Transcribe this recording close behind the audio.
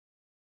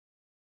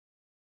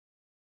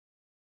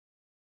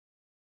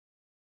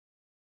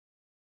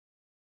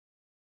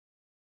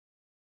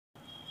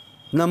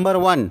Number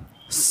 1.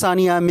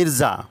 SANIA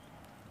MIRZA.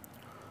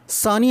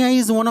 SANIA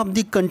is one of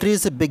the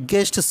country's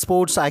biggest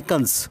sports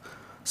icons.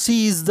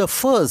 She is the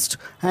first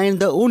and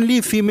the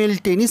only female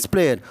tennis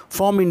player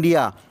from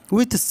India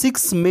with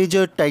 6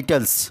 major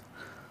titles.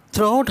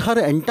 Throughout her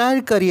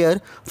entire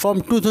career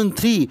from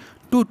 2003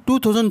 to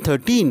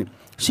 2013,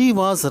 she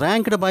was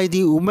ranked by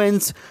the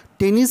Women's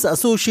Tennis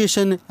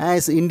Association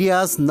as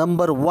India's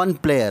number 1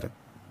 player.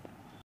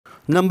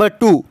 Number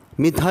 2.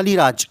 MITHALI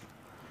Raj.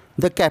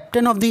 The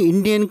captain of the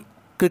Indian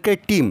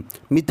cricket team,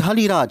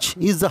 MITHALI Raj,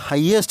 is the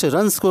highest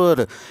run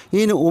scorer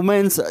in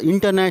women's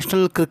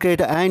international cricket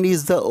and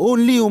is the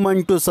only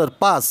woman to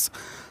surpass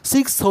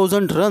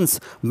 6,000 runs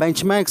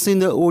benchmarks in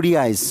the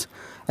ODIs.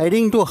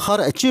 Adding to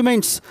her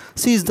achievements,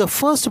 she is the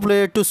first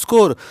player to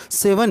score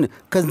 7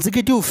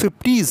 consecutive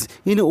 50s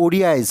in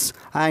ODIs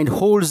and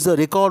holds the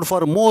record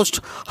for most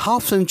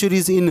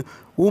half-centuries in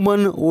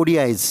women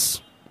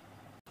ODIs.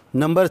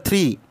 Number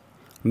 3.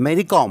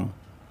 Mary Kom.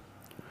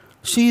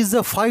 She is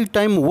the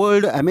 5-time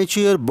world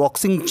amateur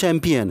boxing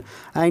champion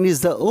and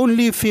is the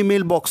only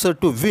female boxer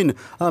to win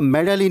a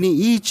medal in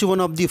each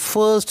one of the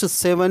first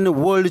 7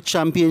 world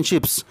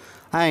championships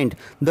and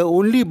the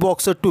only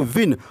boxer to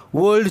win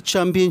world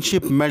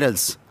championship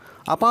medals.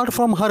 Apart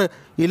from her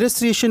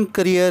illustration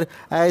career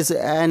as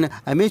an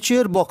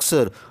amateur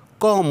boxer,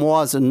 Kom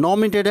was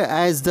nominated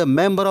as the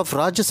member of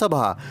Rajya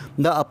Sabha,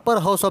 the upper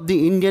house of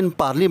the Indian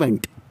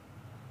Parliament.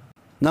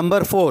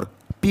 Number 4.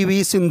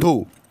 PV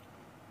Sindhu.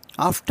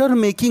 After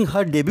making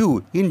her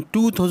debut in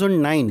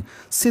 2009,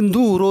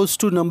 Sindhu rose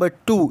to number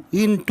 2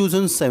 in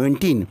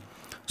 2017.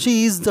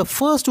 She is the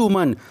first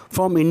woman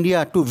from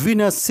India to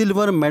win a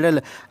silver medal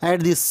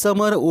at the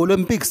Summer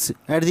Olympics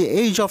at the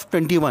age of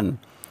 21.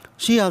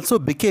 She also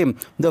became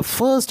the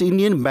first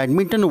Indian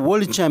badminton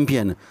world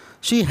champion.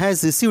 She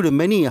has received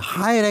many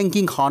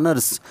high-ranking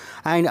honors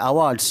and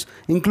awards,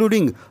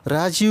 including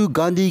Rajiv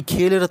Gandhi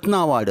Khel Ratna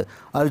Award,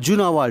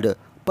 Arjuna Award,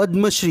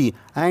 Padma Shri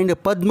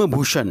and Padma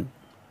Bhushan.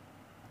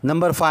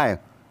 Number 5.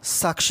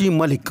 SAKSHI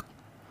Malik.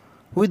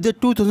 With the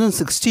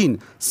 2016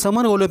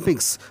 Summer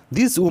Olympics,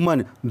 this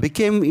woman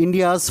became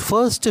India's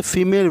first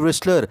female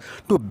wrestler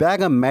to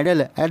bag a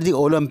medal at the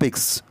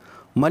Olympics.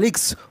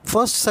 Malik's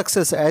first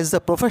success as a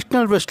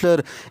professional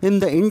wrestler in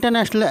the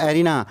international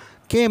arena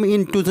came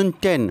in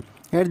 2010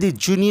 at the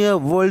Junior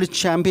World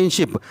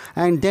Championship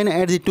and then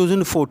at the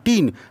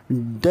 2014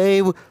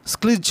 Dave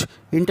Skilj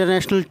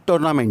International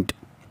Tournament.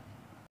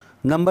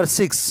 Number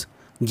 6.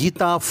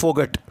 GEETA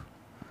PHOGAT.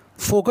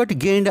 PHOGAT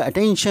gained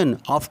attention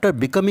after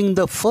becoming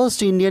the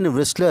first Indian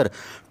wrestler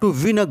to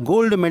win a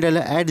gold medal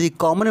at the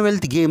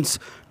Commonwealth Games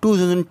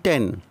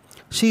 2010.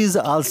 She is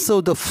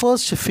also the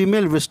first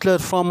female wrestler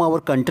from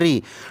our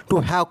country to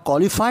have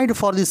qualified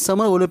for the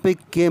Summer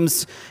Olympic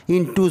Games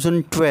in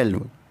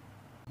 2012.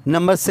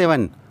 Number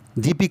 7.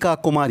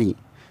 DEEPIKA KUMARI.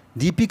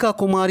 DEEPIKA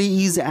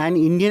KUMARI is an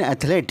Indian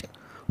athlete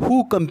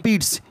who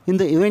competes in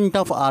the event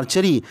of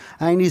archery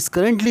and is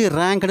currently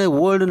ranked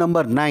world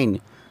number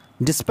 9.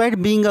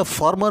 Despite being a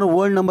former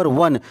world number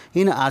 1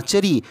 in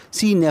archery,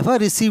 she never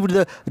received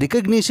the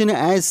recognition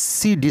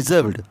as she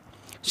deserved.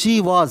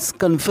 She was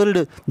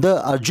conferred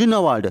the Arjuna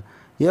Award,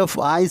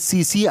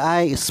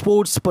 FICCI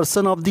Sports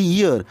Person of the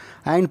Year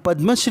and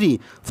Padma Shri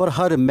for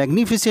her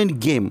magnificent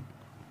game.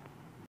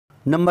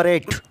 Number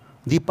 8.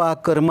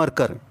 Deepa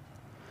Karmakar.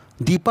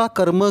 Deepa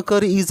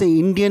Karmakar is an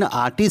Indian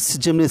artist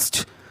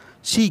gymnast.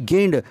 She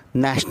gained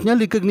national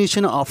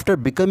recognition after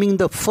becoming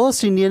the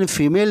first Indian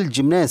female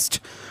gymnast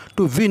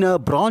to win a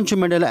bronze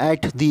medal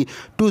at the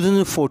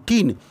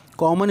 2014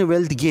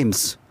 Commonwealth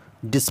Games.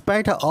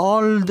 Despite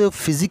all the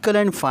physical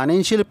and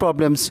financial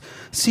problems,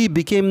 she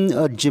became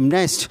a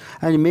gymnast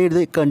and made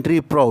the country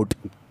proud.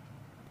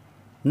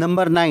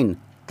 Number 9.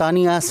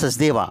 Tanya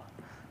Sachdeva.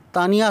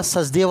 Tanya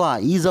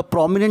Sachdeva is a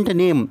prominent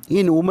name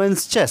in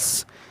women's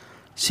chess.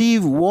 She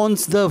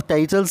owns the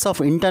titles of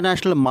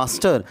International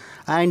Master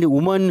and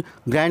Women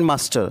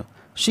Grandmaster.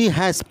 She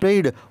has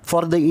played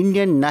for the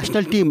Indian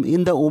national team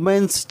in the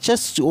Women's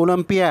Chess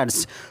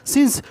Olympiads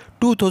since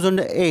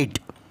 2008,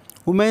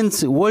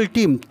 Women's World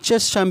Team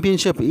Chess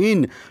Championship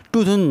in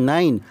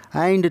 2009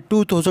 and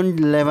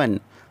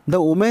 2011,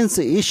 the Women's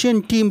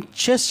Asian Team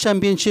Chess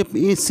Championship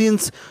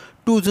since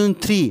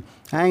 2003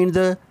 and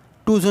the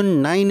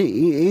 2009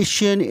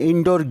 Asian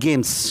Indoor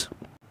Games.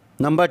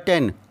 Number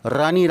 10.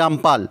 Rani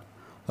Rampal.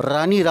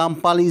 Rani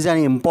Rampal is an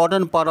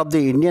important part of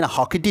the Indian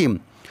hockey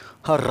team.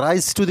 Her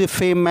rise to the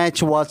fame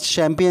match was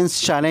Champions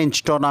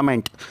Challenge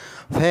Tournament,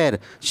 where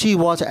she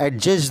was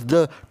adjudged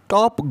the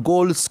top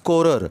goal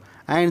scorer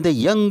and the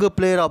young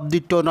player of the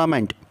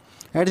tournament.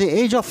 At the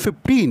age of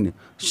 15,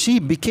 she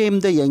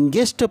became the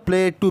youngest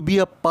player to be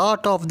a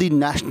part of the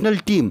national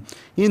team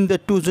in the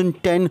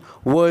 2010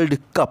 World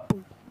Cup.